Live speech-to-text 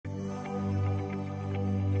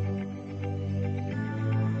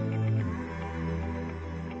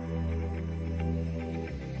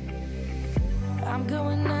I'm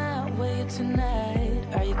going out with you tonight.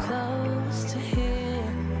 Are you close to here?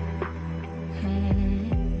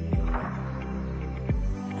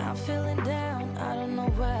 I'm feeling down, I don't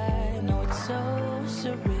know why. I know it's so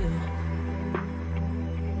surreal.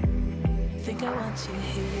 Think I want you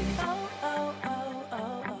here. Oh, oh, oh,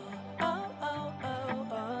 oh, oh, oh, oh, oh,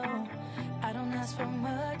 oh. I don't ask for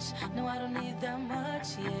much, no, I don't need that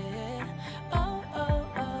much, yeah. Oh, oh,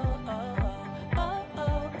 oh, oh, oh,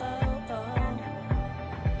 oh, oh, oh.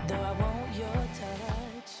 Though I want your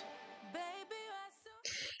touch, baby,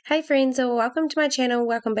 Hey friends, welcome to my channel.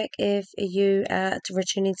 Welcome back if you are a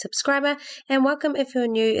returning subscriber, and welcome if you're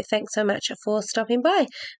new. Thanks so much for stopping by.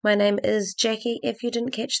 My name is Jacqui, if you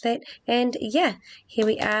didn't catch that, and yeah, here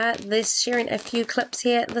we are. This sharing a few clips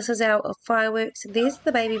here. This is our fireworks. There's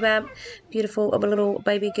the baby bump, beautiful little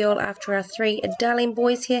baby girl after our three darling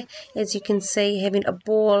boys here, as you can see, having a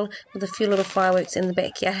ball with a few little fireworks in the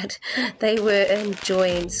backyard. They were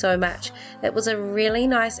enjoying so much. It was a really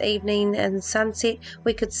nice evening and sunset.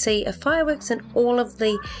 We could see fireworks in all of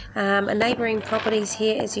the neighbouring properties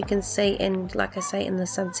here, as you can see, and like I say, in the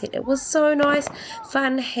sunset. It was so nice.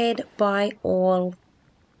 Fun had by all.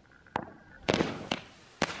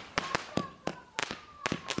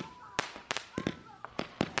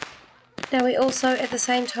 Now we also, at the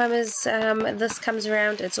same time as this comes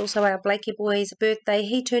around, it's also our Blakey boy's birthday.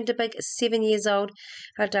 He turned a big 7 years old.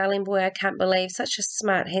 Our darling boy, I can't believe, such a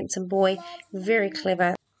smart, handsome boy, very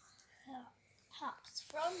clever. Pups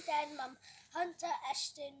from Dad, Mum, Hunter,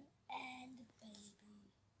 Ashton, and baby.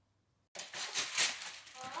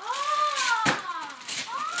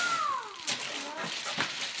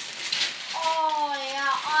 Oh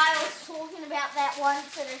yeah, I was talking about that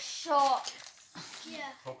once at a shop.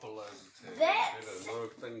 Yeah. Proper laser tag. That's no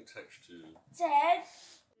thing attached to you. Dad.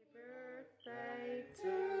 Birthday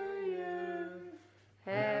to you.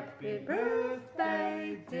 Happy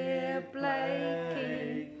birthday, dear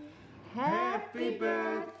Blakey. Happy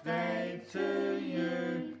birthday to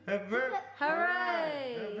you.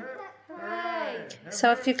 Hooray! Hooray!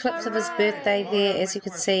 So a few clips of his birthday there. As you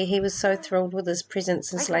can see, he was so thrilled with his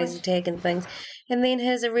presents, his laser tag and things. And then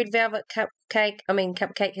here's a red velvet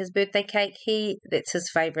cupcake, his birthday cake. That's his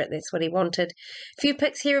favourite. That's what he wanted. A few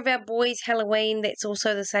pics here of our boys' Halloween. That's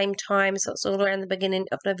also the same time, so it's all around the beginning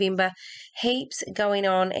of November. Heaps going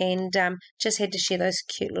on, and just had to share those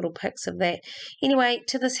cute little pics of that. Anyway,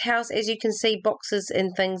 to this house, as you can see, boxes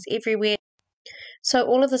and things everywhere. So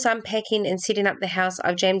all of this unpacking and setting up the house,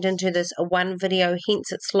 I've jammed into this one video,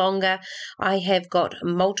 hence it's longer. I have got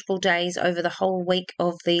multiple days over the whole week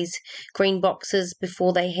of these green boxes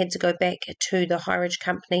before they had to go back to the haulage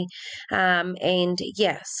company. And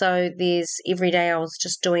yeah, so there's every day I was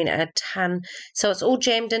just doing a ton. So it's all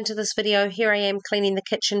jammed into this video. Here I am cleaning the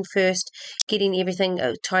kitchen first, getting everything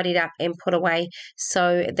tidied up and put away.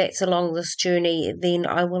 So that's along this journey. Then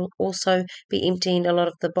I will also be emptying a lot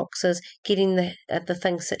of the boxes, getting the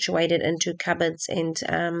things situated into cupboards and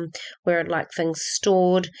where I'd like things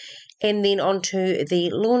stored, and then onto the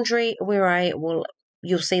laundry, where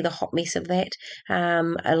you'll see the hot mess of that.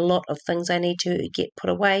 A lot of things I need to get put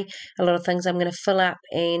away, a lot of things I'm going to fill up,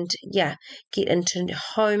 and yeah, get into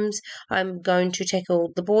homes. I'm going to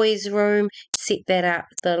tackle the boys' room, set that up,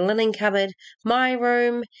 the linen cupboard, my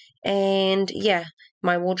room, and yeah,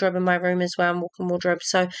 my wardrobe in my room as well, walk-in wardrobe.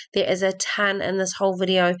 So there is a ton in this whole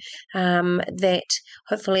video that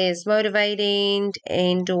hopefully is motivating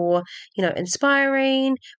and or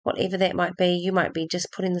inspiring, whatever that might be. You might be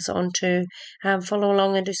just putting this on to follow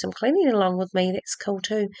along and do some cleaning along with me. That's cool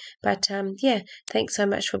too. But yeah, thanks so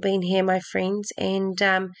much for being here, my friends, and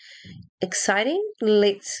exciting.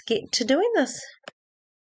 Let's get to doing this.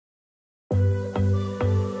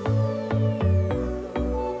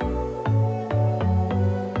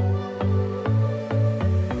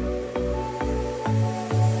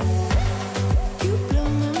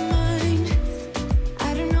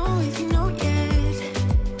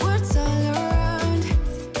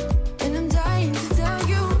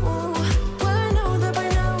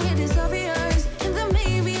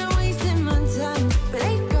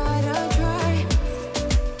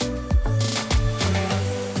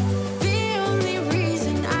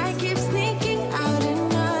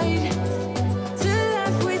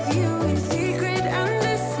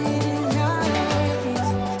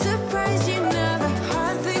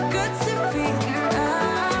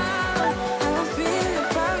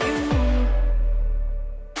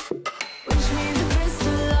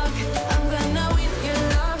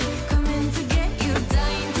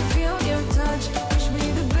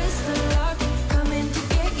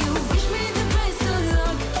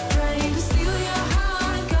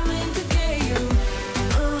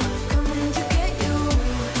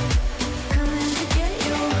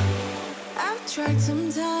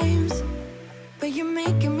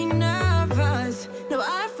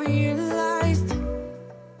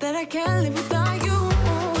 can't live without you.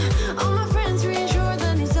 All my friends reassure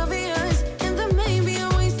that it's obvious, and that maybe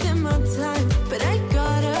I'm wasting my time, but I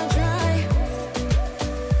gotta try.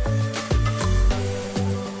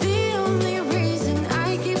 The only reason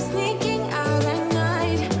I keep sneaking out at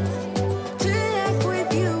night to laugh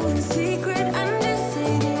with you in secret under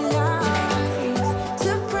city lights.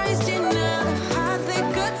 Surprised you never had the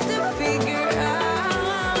guts to figure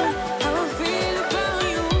out how I feel about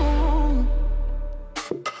you.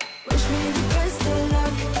 Wish me the best of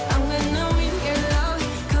luck. I'm gonna win your love,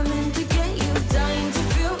 coming to get you, dying to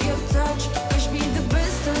feel your touch. Wish me the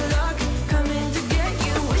best of luck, coming to get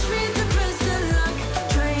you. Wish me the best of luck,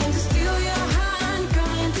 trying to steal your hand,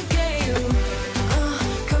 coming to get you.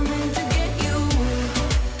 Coming to get you,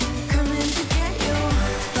 coming to get you.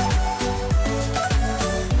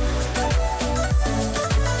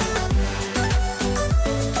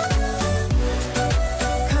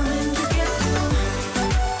 Coming to get you.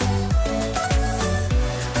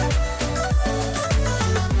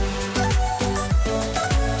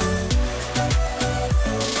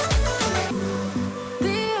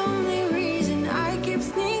 The only reason I keep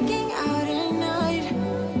sneaking out at night,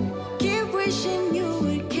 keep wishing you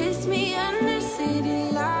would kiss me under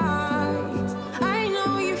city lights. I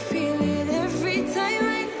know you feel it every time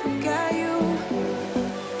I look at you.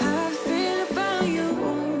 How I feel about you.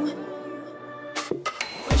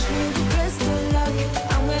 Wish me the best of luck.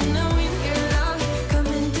 I'm gonna win your love,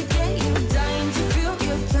 coming to get you, dying to feel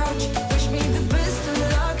your touch. Wish me the best of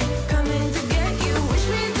luck, coming to get you. Wish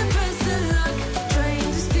me the best of luck, trying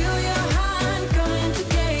to steal your hand, coming to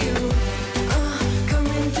get you.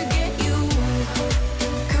 Coming to get you,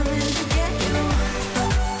 coming to get you.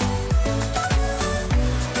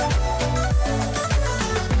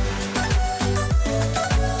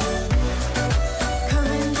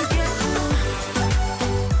 Coming to get you.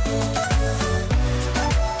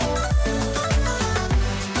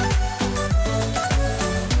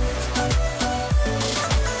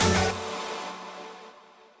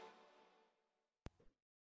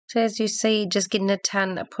 So as you see, just getting a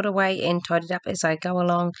ton put away and tidied up as I go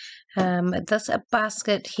along. This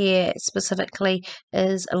basket here specifically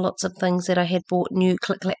is lots of things that I had bought, new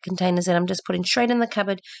click-clack containers that I'm just putting straight in the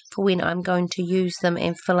cupboard for when I'm going to use them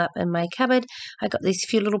and fill up in my cupboard. I got these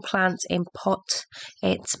few little plants and pots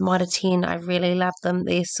at Mitre 10. I really love them.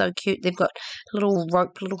 They're so cute. They've got little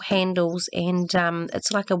rope, little handles, and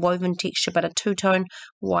it's like a woven texture, but a two-tone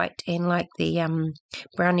white and like the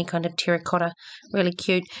brownie kind of terracotta. Really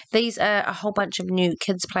cute. These are a whole bunch of new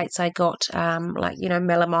kids plates I got, like, you know,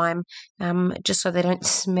 melamine, just so they don't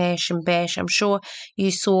smash and bash. I'm sure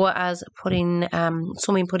you saw us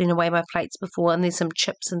saw me putting away my plates before, and there's some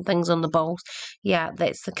chips and things on the bowls. Yeah,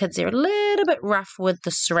 that's the kids. They're a little bit rough with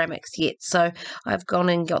the ceramics yet, so I've gone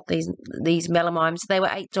and got these melamimes. They were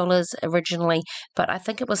 $8 originally, but I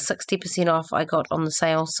think it was 60% off I got on the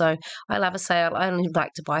sale, so I love a sale. I only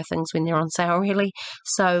like to buy things when they're on sale, really.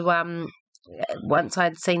 So once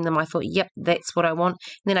I'd seen them, I thought, yep, that's what I want.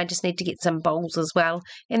 And then I just need to get some bowls as well,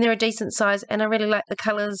 and they're a decent size, and I really like the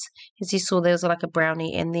colours. As you saw, there's like a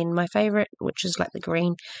brownie, and then my favourite, which is like the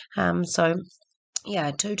green. So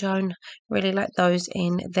yeah, two-tone, really like those,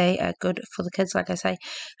 and they are good for the kids, like I say.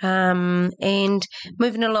 And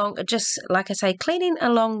moving along, just like I say, cleaning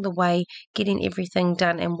along the way, getting everything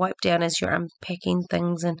done and wiped down as you're unpacking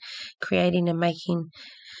things and creating and making,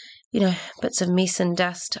 you know, bits of mess and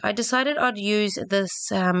dust. I decided I'd use this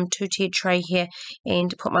two-tier tray here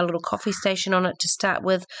and put my little coffee station on it to start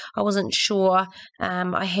with. I wasn't sure.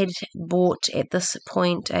 I had bought at this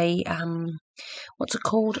point a what's it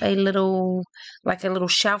called? A little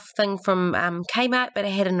shelf thing from Kmart, but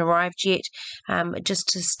it hadn't arrived yet. Just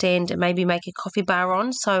to stand and maybe make a coffee bar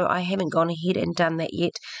on. So I haven't gone ahead and done that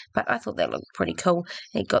yet. But I thought that looked pretty cool.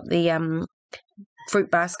 It got the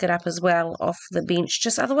fruit basket up as well off the bench.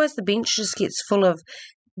 Just otherwise the bench just gets full of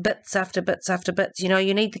bits after bits after bits. You know,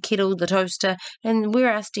 you need the kettle, the toaster, and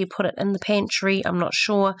where else do you put it? In the pantry? I'm not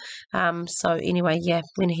sure. So anyway, yeah,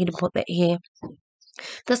 went ahead and put that here.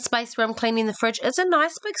 The space where I'm cleaning the fridge is a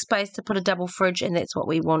nice big space to put a double fridge, and that's what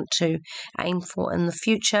we want to aim for in the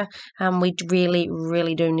future. We really,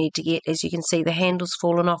 really do need to get, as you can see, the handle's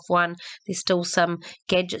fallen off one. There's still some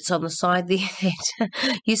gadgets on the side there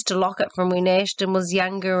that used to lock it from when Ashton was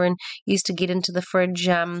younger and used to get into the fridge.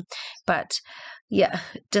 But yeah,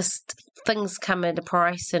 just things come at a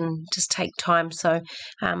price and just take time. So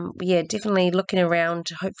yeah, definitely looking around.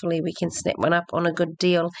 Hopefully we can snap one up on a good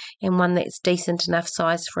deal and one that's decent enough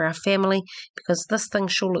size for our family, because this thing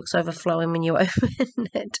sure looks overflowing when you open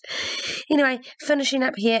it. Anyway, finishing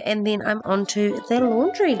up here, and then I'm on to the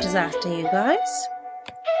laundry disaster, you guys.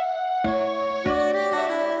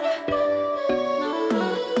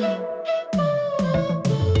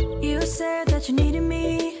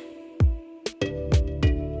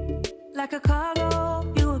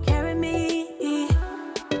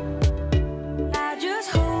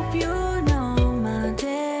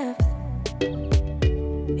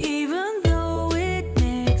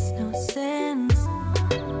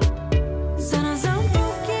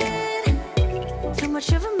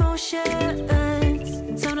 much of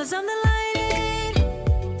emotions. Sometimes I'm the lighting.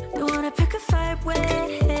 Don't wanna pick a fight with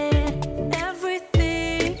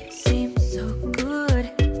everything seems so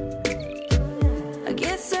good. I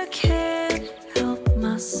guess I can't help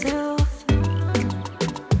myself.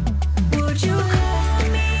 Would you call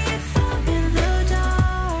me if I'm in the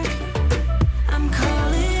dark? I'm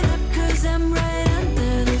calling up 'cause I'm right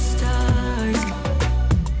under the stars.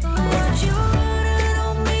 Would you run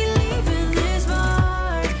on me leaving this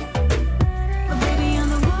mark? But baby, I'm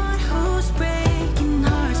the one who's breaking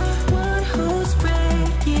hearts, one who's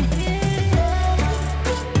breaking.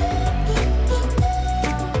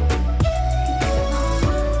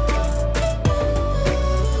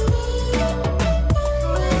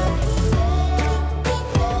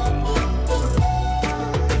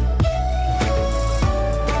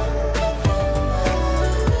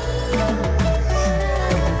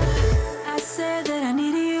 I said that I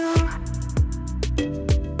needed you,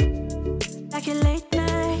 like a late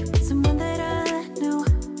night with someone that I knew.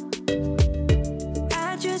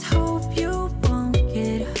 I just hope you won't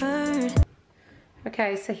get hurt.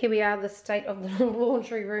 Okay, so here we are, the state of the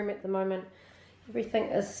laundry room at the moment. Everything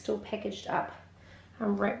is still packaged up,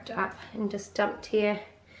 wrapped up and just dumped here.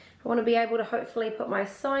 I want to be able to hopefully put my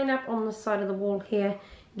sign up on the side of the wall here,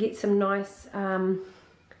 get some nice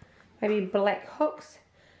maybe black hooks,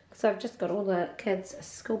 because I've just got all the kids'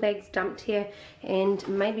 school bags dumped here, and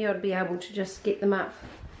maybe I'd be able to just get them up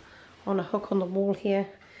on a hook on the wall here.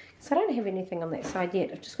 So I don't have anything on that side yet.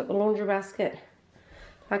 I've just got the laundry basket,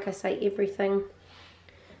 like I say, everything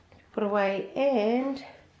put away, and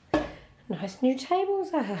nice new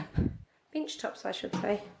tables up, bench tops I should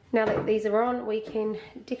say. Now that these are on, we can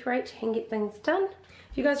decorate and get things done.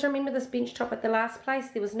 If you guys remember this bench top at the last place,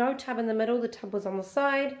 there was no tub in the middle, the tub was on the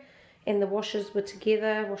side, and the washers were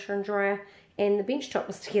together, washer and dryer, and the bench top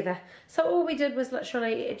was together. So all we did was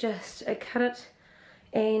literally just cut it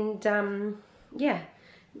and yeah,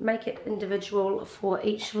 make it individual for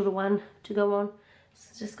each little one to go on.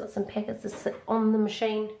 So just got some packets to sit on the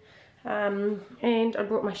machine, and I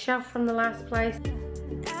brought my shelf from the last place.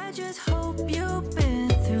 I just hope you've been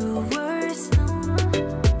through worse.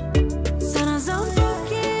 Sometimes I'm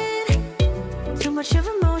broken, too much of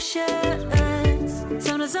emotions.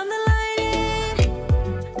 Sometimes I'm the lighting,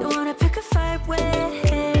 don't wanna pick a fight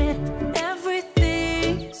with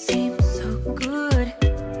everything seems so good.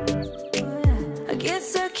 I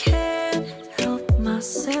guess I can't help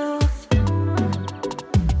myself.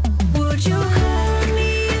 Would you call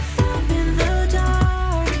me if I'm in the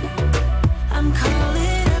dark? I'm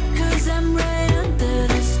calling up 'cause I'm right under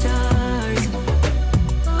the stars.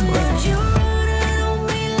 Would you run on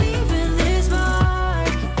me leaving this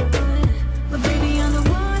mark? But baby, I'm the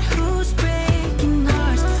one who's breaking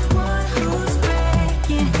hearts, one who's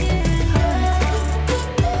breaking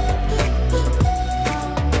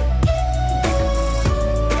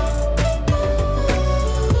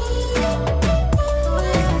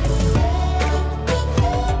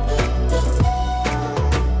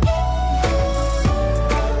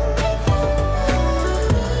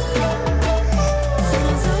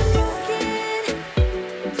Sometimes I'm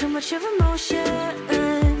broken, too much of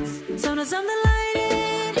emotions. Sometimes I'm the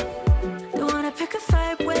lighting, don't wanna pick a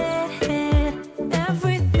fight with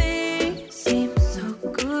everything seems so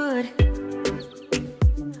good.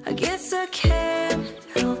 I guess I can't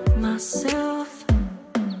help myself.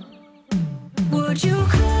 Would you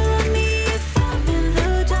call me if I'm in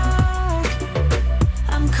the dark?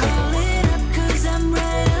 I'm calling up 'cause I'm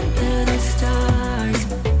right under the stars.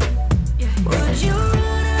 Would you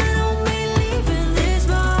run on me leaving this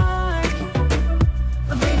mark?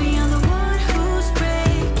 But baby, I'm the one who's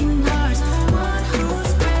breaking hearts, one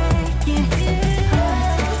who's breaking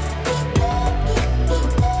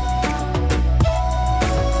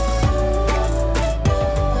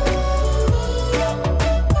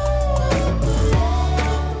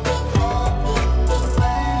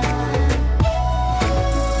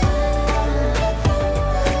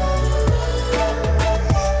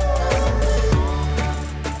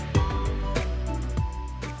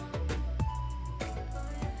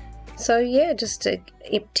So yeah, just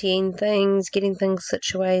emptying things, getting things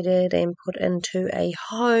situated and put into a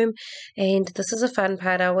home, and this is a fun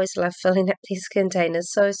part. I always love filling up these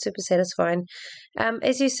containers, so super satisfying.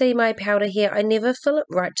 As you see my powder here, I never fill it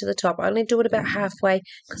right to the top. I only do it about halfway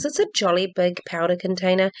because it's a jolly big powder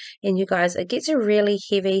container, and you guys, it gets really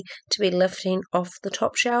heavy to be lifting off the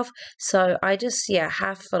top shelf, so I just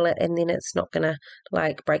half fill it, and then it's not gonna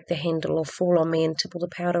like break the handle or fall on me and tip all the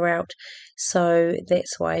powder out. So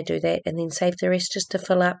that's why I do that, and then save the rest just to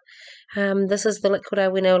fill up. This is the liquid I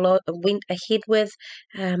went ahead with.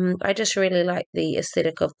 I just really like the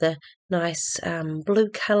aesthetic of the nice blue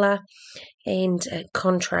colour and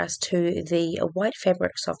contrast to the white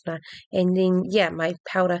fabric softener, and then my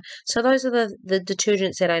powder. So those are the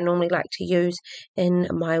detergents that I normally like to use in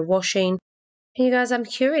my washing. You guys, I'm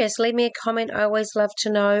curious. Leave me a comment. I always love to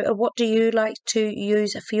know, what do you like to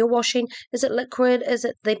use for your washing? Is it liquid? Is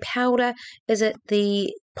it the powder? Is it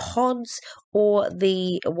the pods or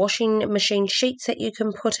the washing machine sheets that you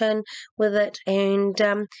can put in with it? And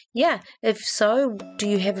if so, do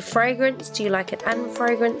you have a fragrance? Do you like it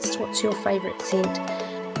unfragranced? What's your favorite scent?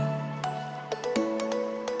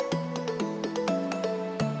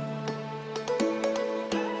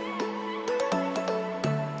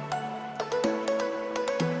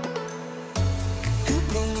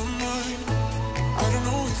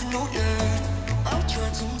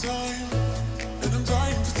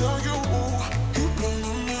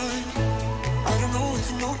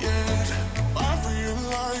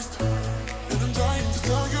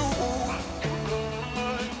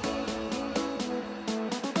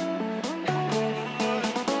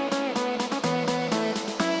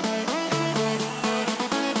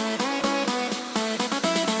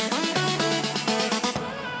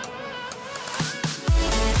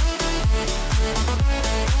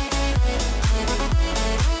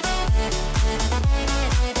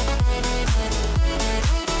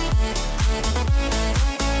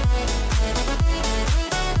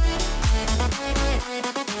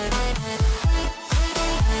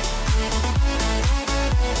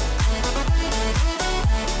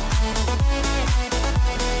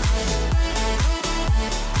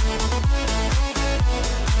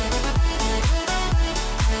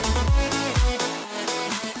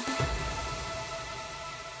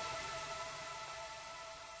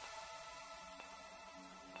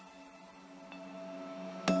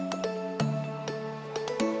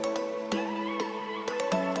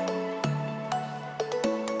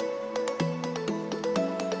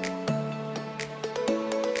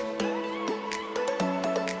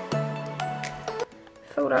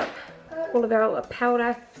 Filled up all of our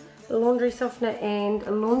powder, laundry softener and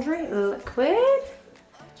laundry liquid.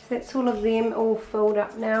 So that's all of them all filled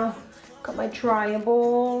up now. Got my dryer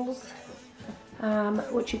balls,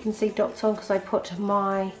 which you can see dots on because I put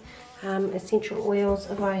my essential oils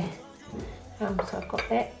away. So I've got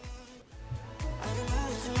that.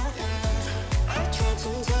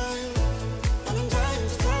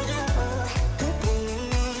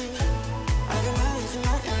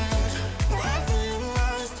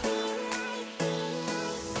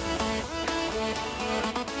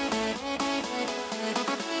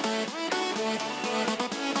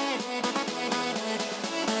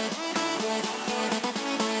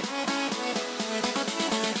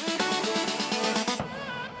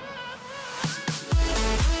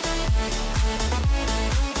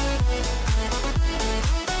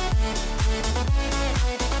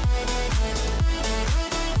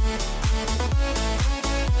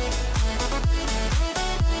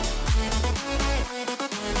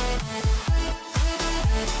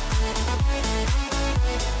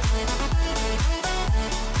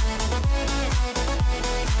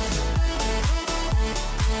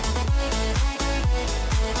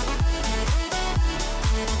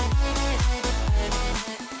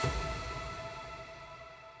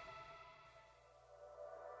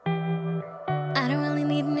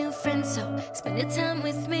 Spend your time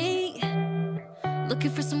with me.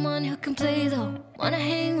 Looking for someone who can play though. Wanna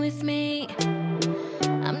hang with me.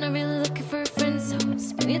 I'm not really looking for a friend, so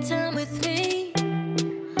spend your time with me.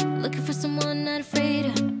 Looking for someone not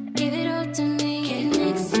afraid to give it all to me. Get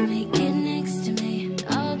next to me, get next to me.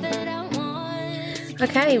 All that I want.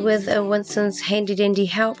 Okay, with Winston's handy dandy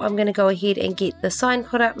help, I'm going to go ahead and get the sign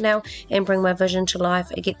put up now and bring my vision to life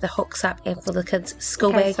and get the hooks up and for the kids'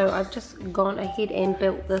 school bag. So I've just gone ahead and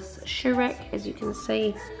built this shoe rack, as you can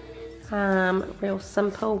see. Real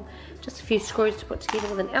simple, just a few screws to put together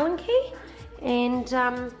with an Allen key, and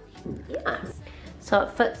yeah, so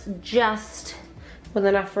it fits just with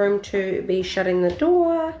enough room to be shutting the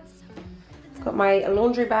door. Got my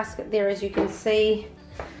laundry basket there, as you can see.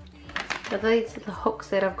 So these are the hooks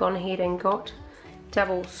that I've gone ahead and got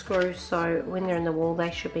double screws, so when they're in the wall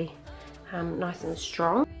they should be nice and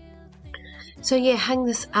strong. So yeah, hung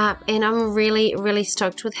this up, and I'm really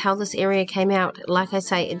stoked with how this area came out. Like I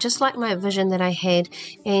say, just like my vision that I had,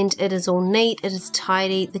 and it is all neat, it is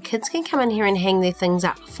tidy. The kids can come in here and hang their things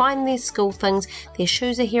up, find their school things. Their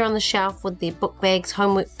shoes are here on the shelf with their book bags,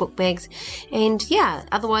 homework book bags, and yeah,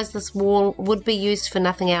 otherwise this wall would be used for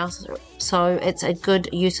nothing else, so it's a good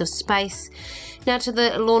use of space. Now to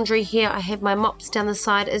the laundry here, I have my mops down the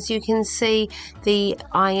side. As you can see, the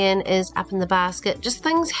iron is up in the basket. Just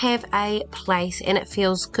things have a place, and it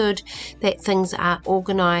feels good that things are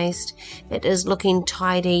organised. It is looking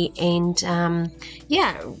tidy, and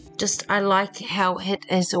yeah, just I like how it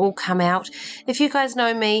has all come out. If you guys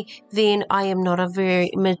know me, then I am not a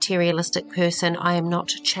very materialistic person. I am not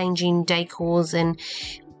changing decors and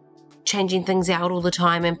changing things out all the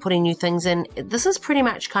time and putting new things in. This is pretty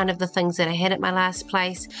much kind of the things that I had at my last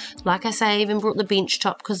place. Like I say, I even brought the bench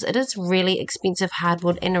top because it is really expensive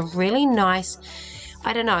hardwood and a really nice,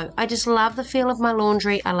 I don't know, I just love the feel of my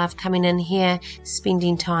laundry. I love coming in here,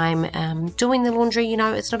 spending time doing the laundry. You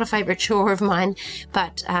know, it's not a favourite chore of mine,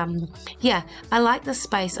 but yeah, I like the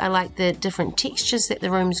space. I like the different textures that the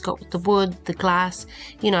room's got with the wood, the glass,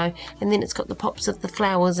 you know, and then it's got the pops of the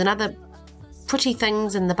flowers and other pretty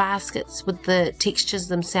things in the baskets with the textures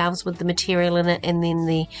themselves, with the material in it, and then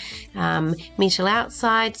the metal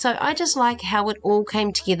outside. So I just like how it all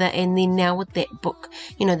came together, and then now with that book,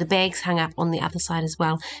 you know, the bags hung up on the other side as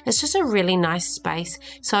well. It's just a really nice space.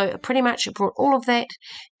 So I pretty much brought all of that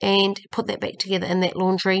and put that back together in that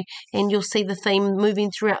laundry, and you'll see the theme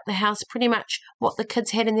moving throughout the house. Pretty much what the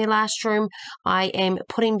kids had in their last room, I am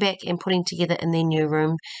putting back and putting together in their new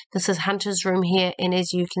room. This is Hunter's room here, and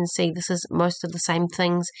as you can see, this is most of the same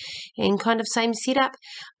things and kind of same setup.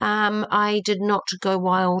 I did not go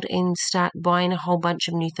wild and start buying a whole bunch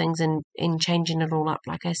of new things and changing it all up.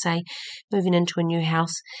 Like I say, moving into a new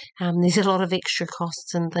house, there's a lot of extra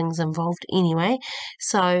costs and things involved anyway.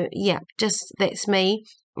 So yeah, just that's me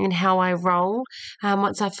and how I roll.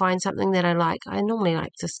 Once I find something that I like, I normally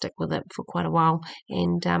like to stick with it for quite a while,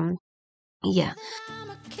 and yeah.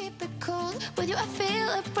 I'ma keep it cool with you. I feel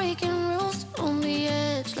like breaking rules on the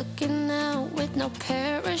edge, looking out with no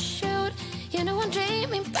parachute. You know I'm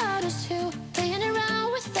dreaming about us two, playing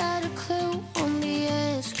around without a clue. On the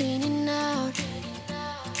edge, cleaning out.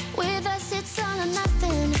 With us it's all or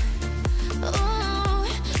nothing. Oh,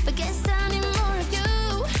 but guess I need more of you.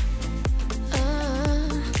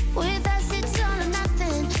 With us it's all or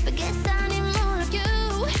nothing, but guess I need more of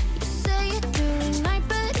you. You say it during night,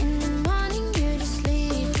 but in the morning you just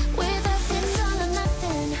leave. With us it's all or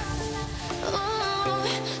nothing. Oh,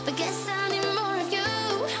 but guess I need more of you.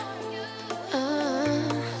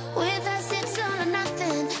 With us it's all or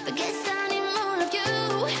nothing, but guess I need more of you.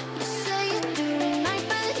 You say it during night,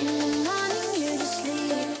 but in the morning you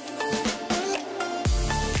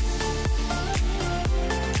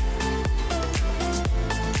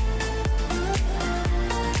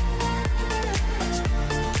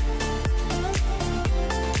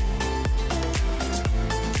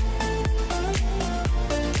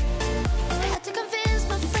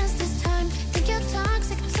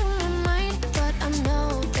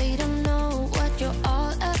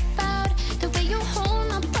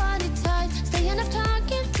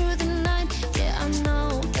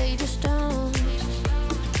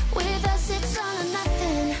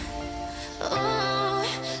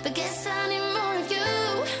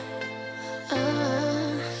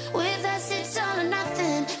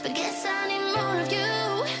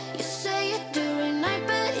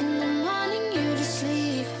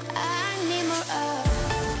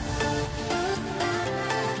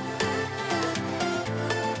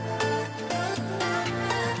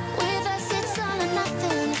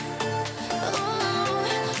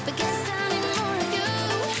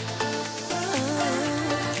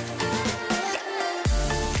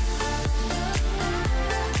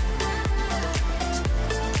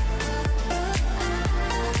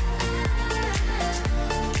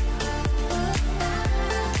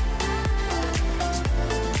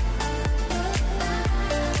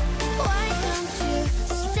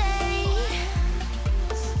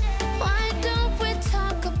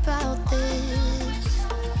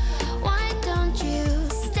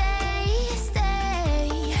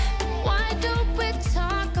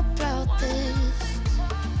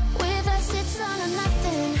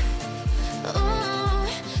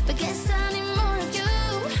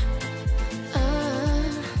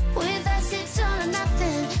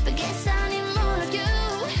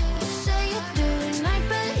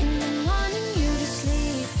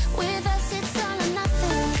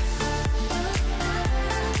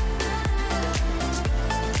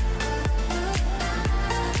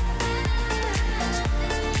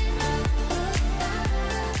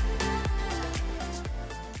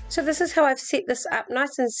So this is how I've set this up,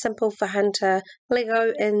 nice and simple for Hunter.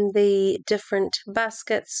 Lego in the different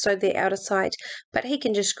baskets so they're out of sight, but he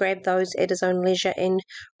can just grab those at his own leisure and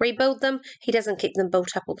rebuild them. He doesn't keep them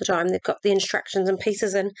built up all the time. They've got the instructions and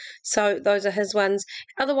pieces in, so those are his ones.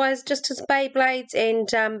 Otherwise, just his Beyblades and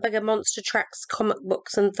bigger monster trucks, comic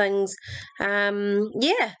books and things.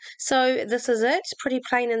 Yeah, so this is it. Pretty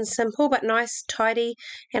plain and simple, but nice, tidy,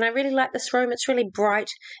 and I really like this room. It's really bright.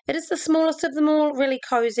 It is the smallest of them all, really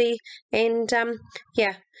cozy. And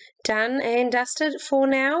yeah, done and dusted for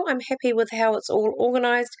now. I'm happy with how it's all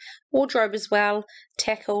organised. Wardrobe as well,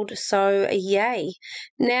 tackled, so yay.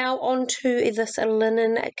 Now on to this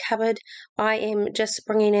linen cupboard. I am just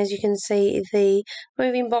bringing, as you can see, the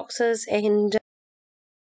moving boxes and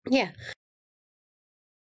yeah.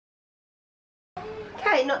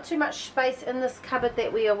 Okay, not too much space in this cupboard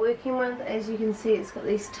that we are working with. As you can see, it's got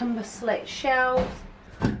these timber slat shelves.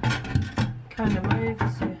 Kind of move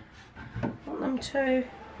as you want them to.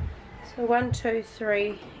 So 1, 2,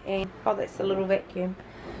 3, and oh, that's the little vacuum.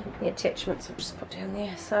 The attachments I've just put down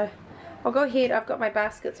there. So I'll go ahead. I've got my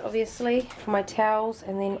baskets obviously for my towels,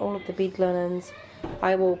 and then all of the bed linens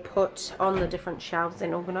I will put on the different shelves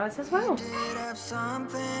and organise as well. Did have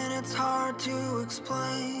something it's hard to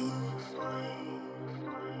explain.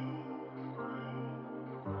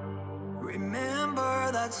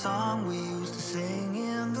 Remember that song we used to sing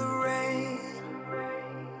in the rain?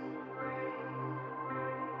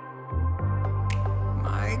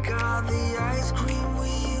 My God, the ice cream we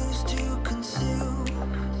used to consume.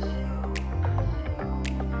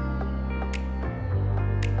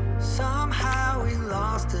 Somehow we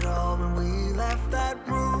lost it all when we left that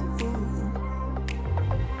room.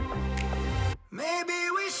 Maybe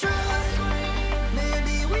we should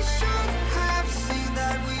have seen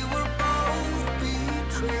that we were both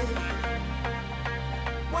betrayed.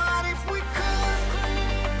 What if we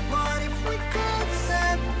could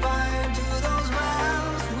set fire to those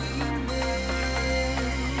vows we made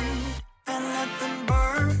and let them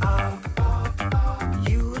burn up?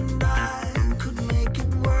 You and I could make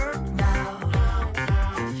it work now.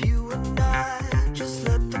 If you and I just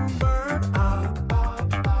let them burn up.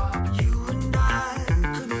 You and I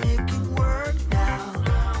could make it work now.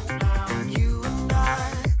 And you and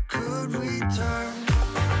I could return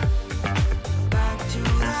back to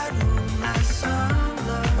that room last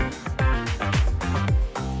summer.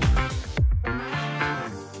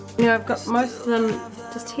 You know, I've got most of them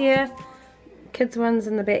just here, kids ones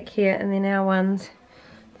in the back here, and then our ones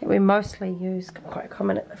that we mostly use, quite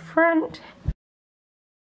common at the front.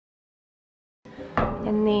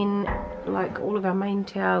 And then like all of our main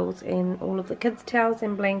towels and all of the kids' towels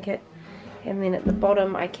and blanket. And then at the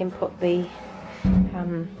bottom I can put the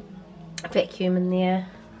vacuum in there.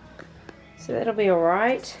 So that'll be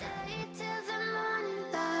alright. Till the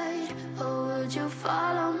morning light, or would you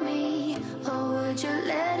follow me, or would you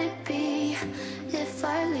let it be? If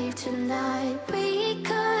I leave tonight, we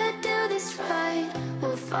could do this right.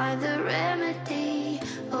 We'll find the remedy,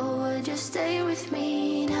 or would you stay with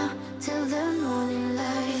me now till the morning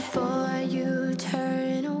light? Before you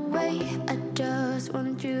turn away, I just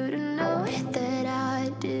want you to know that I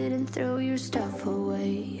didn't throw your stuff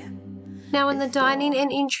away. Now in the dining and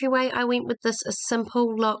entryway, I went with this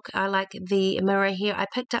simple look. I like the mirror here. I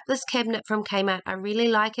picked up this cabinet from Kmart. I really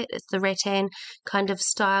like it. It's the rattan kind of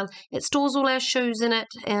style. It stores all our shoes in it,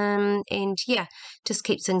 and yeah, just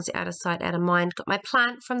keeps things out of sight, out of mind. Got my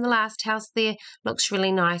plant from the last house there. Looks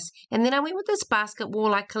really nice. And then I went with this basket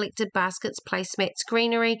wall. I collected baskets, placemats,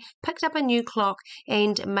 greenery, picked up a new clock,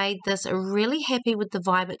 and made this really happy with the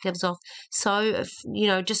vibe it gives off. So, you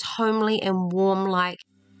know, just homely and warm like.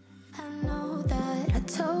 I know that I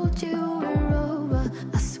told you we're over.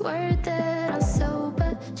 I swear that I'm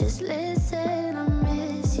sober. Just listen, I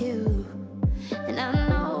miss you. And I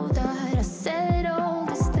know that I said all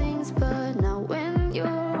these things, but now when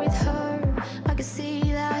you're with her, I can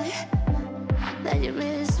see that you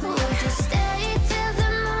miss me. Would you stay till the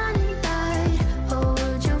morning light, or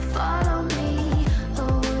would you follow me,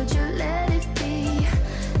 or would you let it be?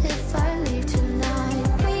 If I leave tonight,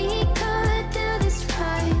 we could do this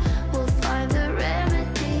right. We'll find the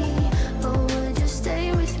remedy, or would you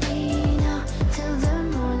stay with me now till the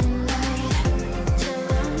morning light? Till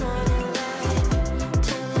the morning light,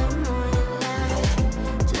 till the morning light,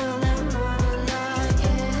 till the morning light,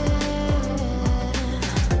 yeah. Till the morning light,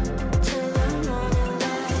 till the morning light, till the morning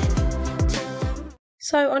light, yeah.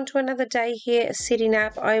 So on to another day here setting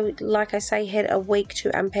up. I, like I say, had a week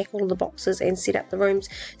to unpack all the boxes and set up the rooms,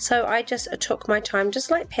 so I just took my time,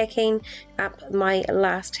 just like packing up my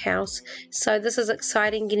last house. So this is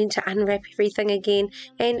exciting, getting to unwrap everything again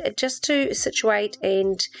and just to situate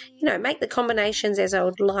and, you know, make the combinations as I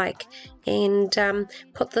would like and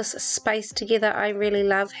put this space together. I really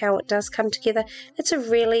love how it does come together. It's a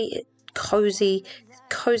really cozy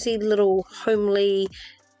little homely,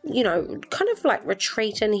 you know, kind of like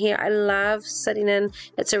retreat in here. I love sitting in.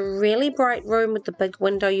 It's a really bright room with the big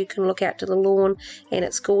window. You can look out to the lawn and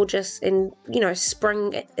it's gorgeous, and you know,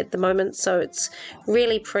 spring at the moment, so it's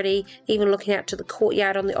really pretty. Even looking out to the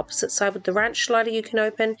courtyard on the opposite side with the ranch slider you can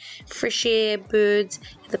open, fresh air, birds,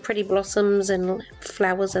 the pretty blossoms and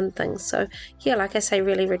flowers and things. So yeah, like I say,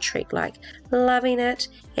 really retreat like, loving it.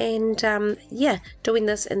 And yeah, doing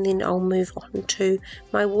this, and then I'll move on to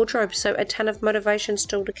my wardrobe. So a ton of motivation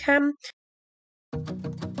still to come.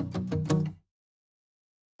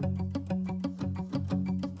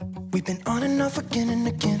 We've been on and off again and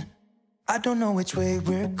again. I don't know which way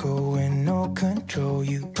we're going, no control.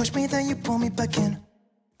 You push me, then you pull me back in.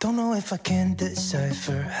 Don't know if I can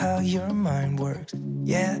decipher how your mind works.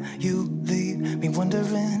 Yeah, you leave me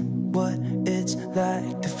wondering what it's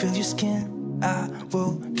like to feel your skin. I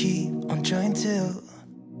will keep on trying till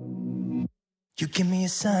you give me a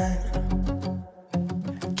sign.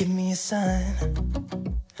 Give me a sign.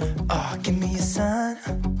 Oh, give me a sign.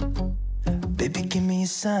 Baby, give me a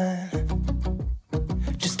sign.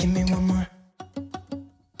 Just give me one more.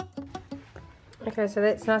 Okay, so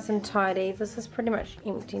that's nice and tidy. This is pretty much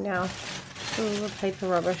empty now. All the paper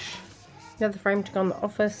rubbish. Another frame to go in the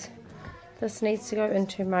office. This needs to go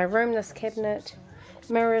into my room, this cabinet.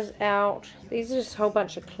 Mirrors out. These are just a whole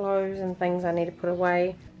bunch of clothes and things I need to put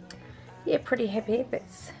away. Yeah, pretty happy.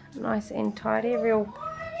 That's nice and tidy. Real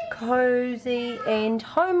cozy and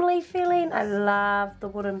homely feeling. I love the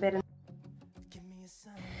wooden bed.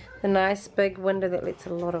 The nice big window that lets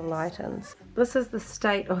a lot of light in. This is the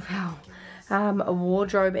state of our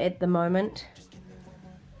wardrobe at the moment.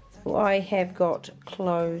 I have got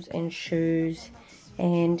clothes and shoes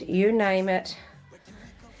and you name it,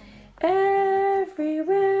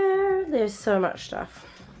 everywhere. There's so much stuff.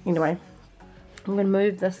 Anyway, I'm going to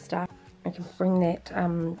move this stuff. I can bring that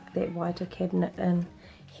that whiter cabinet in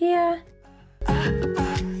here. I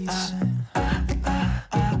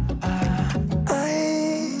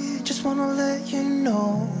just want to let you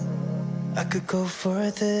know I could go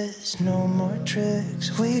for this, no more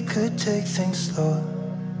tricks. We could take things slow.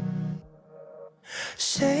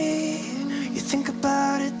 Say you think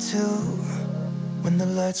about it too. When the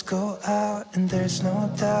lights go out and there's no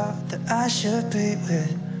doubt that I should be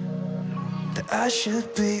with, that I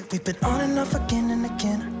should be. We've been on and off again and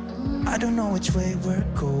again. I don't know which way we're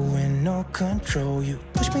going, no control. You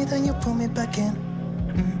push me, then you pull me back in.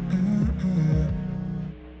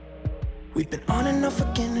 We've been on and off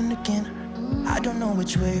again and again. I don't know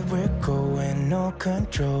which way we're going, no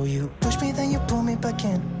control. You push me, then you pull me back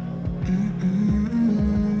in.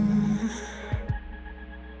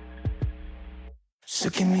 So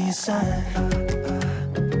give me a sign.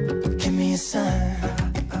 Give me a sign.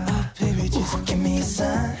 Oh, baby, just give me a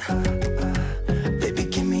sign. Baby,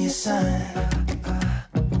 give me a sign.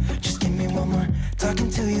 Just give me one more. Talking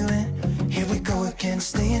to you and here we go again.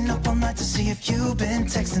 Staying up all night to see if you've been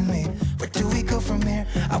texting me. Where do we go from here?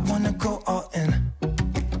 I wanna go all in.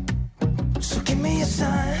 So give me a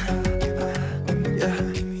sign. Yeah,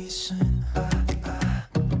 give me a sign.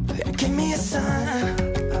 Yeah, give me a sign.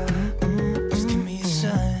 Just give me a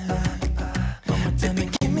sign. Baby,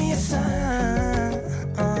 give me a sign.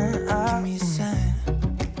 Give me a sign.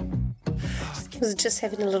 I was just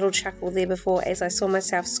having a little chuckle there before as I saw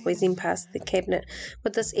myself squeezing past the cabinet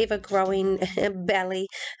with this ever-growing belly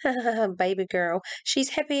baby girl. She's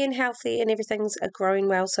happy and healthy and everything's growing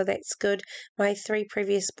well, so that's good. My 3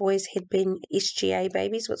 previous boys had been SGA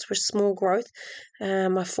babies, which were small growth,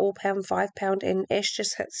 a 4 pound, 5 pound, and Ash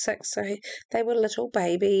just hit 6, so they were little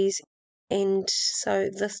babies. And so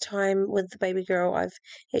this time with the baby girl, I've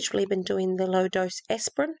actually been doing the low dose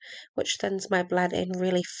aspirin, which thins my blood and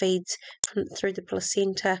really feeds through the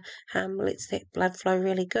placenta, lets that blood flow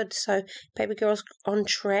really good. So baby girl's on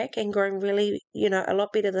track and growing really, you know, a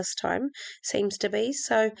lot better this time, seems to be.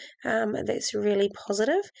 So that's really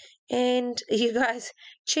positive. And you guys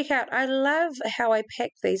check out, I love how I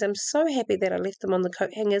packed these. I'm so happy that I left them on the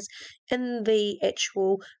coat hangers in the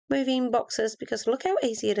actual moving boxes, because look how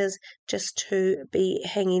easy it is just to be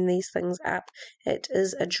hanging these things up. It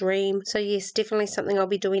is a dream. So yes, definitely something I'll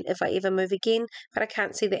be doing if I ever move again, but I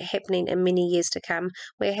can't see that happening in many years to come.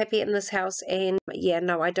 We're happy in this house, and yeah,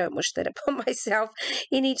 no, I don't wish that upon myself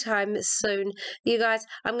anytime soon. You guys,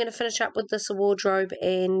 I'm going to finish up with this wardrobe,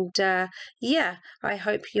 and yeah, I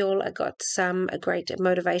hope you all got some great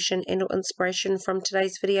motivation and inspiration from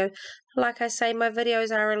today's video. Like I say, my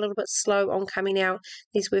videos are a little bit slow on coming out.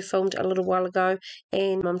 These were filmed a little while ago,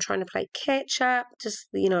 and I'm trying to play catch up, just,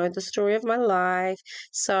 you know, the story of my life.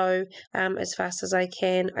 So as fast as I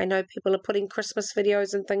can. I know people are putting Christmas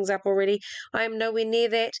videos and things up already. I am nowhere near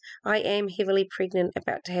that. I am heavily pregnant,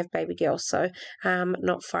 about to have baby girl, so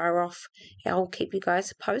not far off. I'll keep you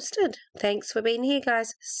guys posted. Thanks for being here,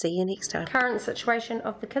 guys. See you next time. Current situation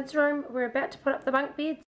of the kids' room. We're about to put up the bunk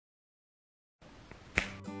beds.